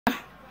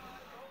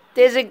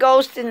There's a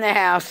ghost in the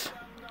house.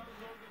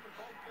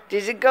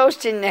 There's a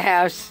ghost in the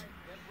house.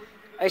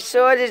 I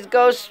saw this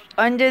ghost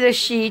under the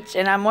sheets,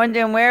 and I'm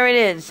wondering where it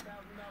is.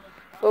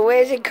 But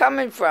where's it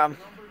coming from?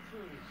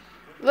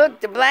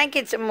 Look, the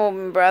blankets are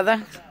moving,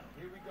 brother.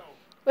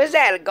 What's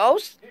that, a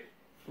ghost?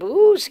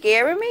 Boo,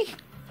 scaring me?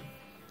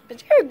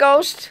 Is there a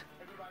ghost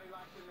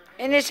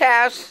in this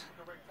house?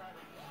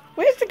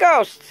 Where's the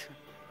ghost?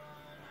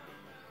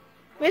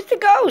 Where's the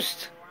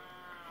ghost?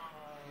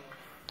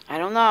 I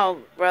don't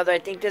know, brother. I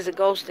think there's a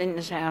ghost in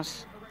this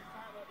house.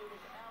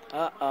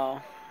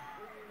 Uh-oh.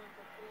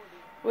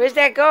 Where's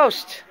that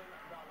ghost?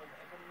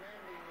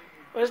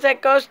 What's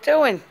that ghost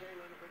doing?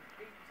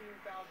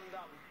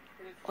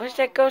 What's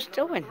that ghost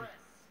doing?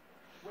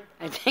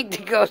 I think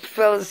the ghost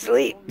fell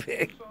asleep.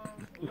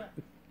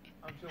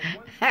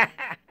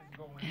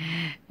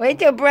 Wait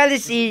till brother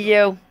sees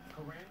you.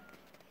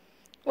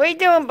 What are you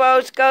doing,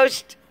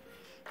 Ghost?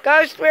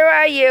 Ghost, where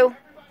are you?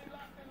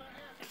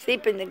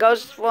 Sleeping. The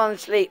ghost is falling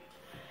asleep.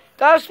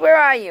 Ghost, where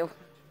are you?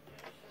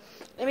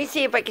 Let me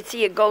see if I can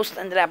see a ghost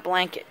under that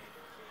blanket.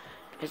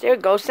 Is there a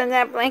ghost under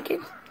that blanket?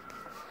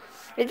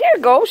 Is there a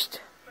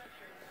ghost?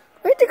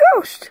 Where's the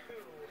ghost?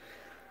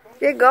 Is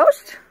there a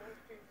ghost?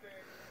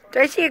 Do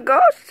I see a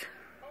ghost?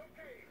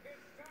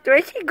 Do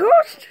I see a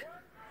ghost?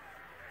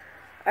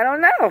 I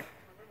don't know.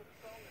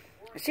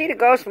 I see the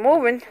ghost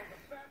moving.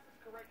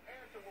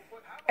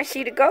 I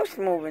see the ghost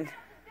moving.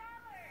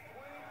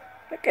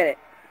 Look at it.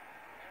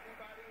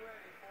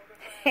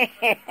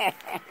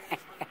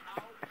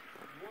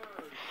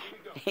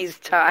 He's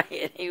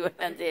tired. He went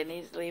under and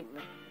he's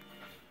sleeping.